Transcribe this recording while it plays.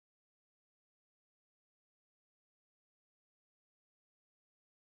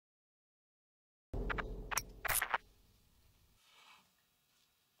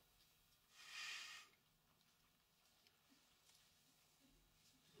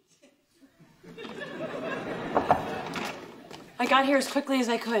I got here as quickly as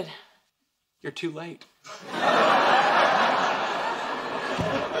I could. You're too late.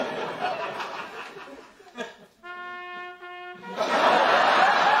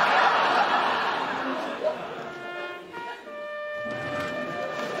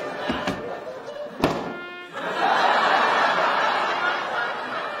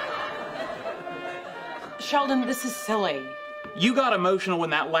 Sheldon, this is silly. You got emotional when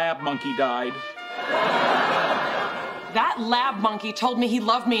that lab monkey died. That lab monkey told me he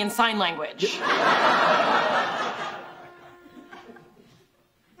loved me in sign language.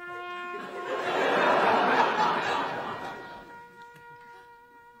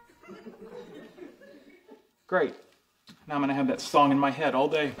 Great. Now I'm gonna have that song in my head all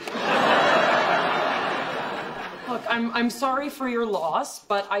day. Look, I'm sorry for your loss,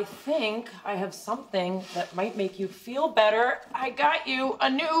 but I think I have something that might make you feel better. I got you a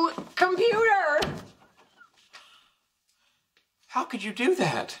new computer. How could you do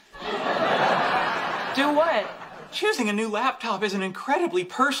that? Do what? Choosing a new laptop is an incredibly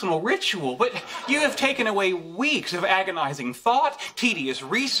personal ritual, but you have taken away weeks of agonizing thought, tedious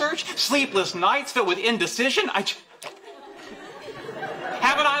research, sleepless nights filled with indecision. Haven't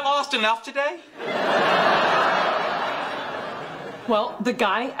I lost enough today? Well, the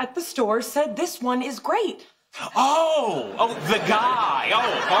guy at the store said this one is great. Oh, the guy.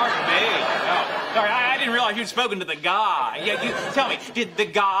 Oh, pardon me. Oh, sorry, I didn't realize you'd spoken to the guy. Yeah, tell me, did the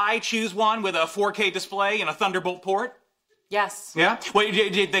guy choose one with a 4K display and a Thunderbolt port? Yes. Yeah? Well,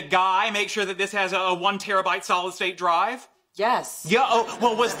 did the guy make sure that this has a 1 terabyte solid-state drive? Yes. Yeah, oh,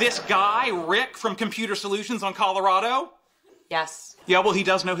 well, was this guy Rick from Computer Solutions on Colorado? Yes. Yeah, well, he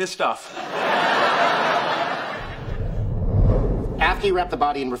does know his stuff. After you wrap the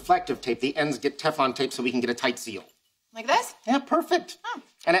body in reflective tape, the ends get Teflon tape so we can get a tight seal. Like this? Yeah, perfect. Oh.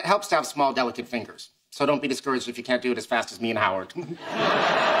 And it helps to have small, delicate fingers. So don't be discouraged if you can't do it as fast as me and Howard.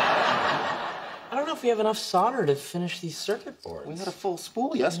 I don't know if we have enough solder to finish these circuit boards. We had a full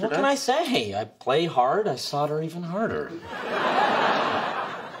spool yesterday. What can I say? I play hard, I solder even harder.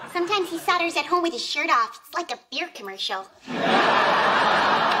 Sometimes he solders at home with his shirt off. It's like a beer commercial.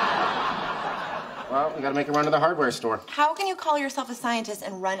 Well, we gotta make a run to the hardware store. How can you call yourself a scientist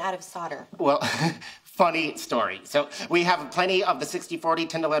and run out of solder? Well, funny story. So we have plenty of the 60-40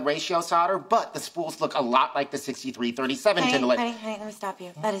 tin to lead ratio solder, but the spools look a lot like the 63-37 tin to lead. Honey, let me stop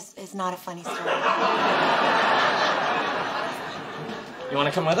you. That is not a funny story. You want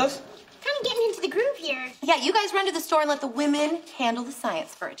to come with us? Kind of getting into the groove here. Yeah, you guys run to the store and let the women handle the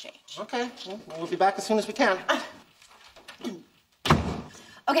science for a change. Okay, well, we'll be back as soon as we can.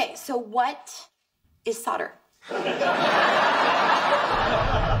 Okay, so what is solder?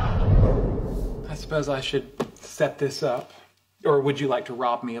 I suppose I should set this up. Or would you like to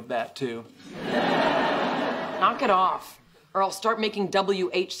rob me of that, too? Knock it off, or I'll start making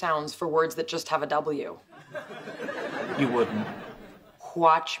WH sounds for words that just have a W. You wouldn't.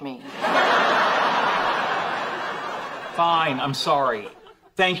 Watch me. Fine, I'm sorry.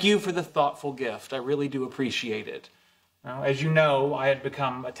 Thank you for the thoughtful gift. I really do appreciate it. Now, as you know, I had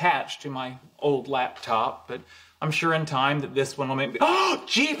become attached to my old laptop, but I'm sure in time that this one will make me... Oh,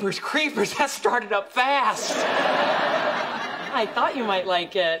 jeepers creepers, that started up fast! I thought you might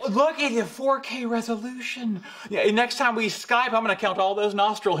like it. Look at the 4K resolution. Yeah, next time we Skype, I'm going to count all those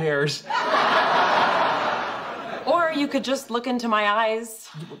nostril hairs. Or you could just look into my eyes.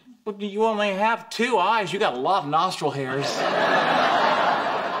 You only have 2 eyes. You got a lot of nostril hairs.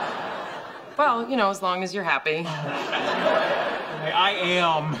 Well, you know, as long as you're happy. I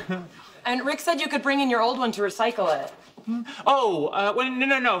am. And Rick said you could bring in your old one to recycle it. Oh, well,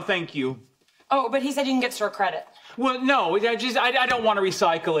 no, thank you. Oh, but he said you can get store credit. Well, no, I don't want to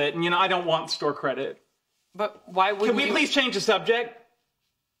recycle it, and, I don't want store credit. But why wouldn't Can we please change the subject?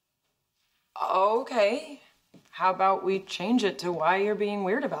 Okay. How about we change it to why you're being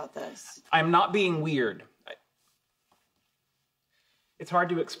weird about this? I'm not being weird. It's hard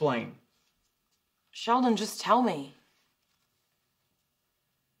to explain. Sheldon, just tell me.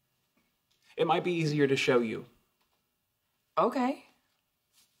 It might be easier to show you. Okay.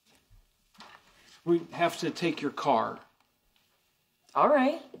 We have to take your car. All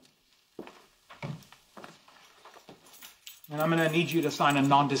right. And I'm going to need you to sign a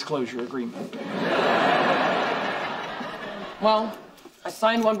non-disclosure agreement. Well, I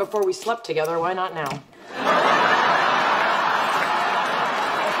signed one before we slept together. Why not now?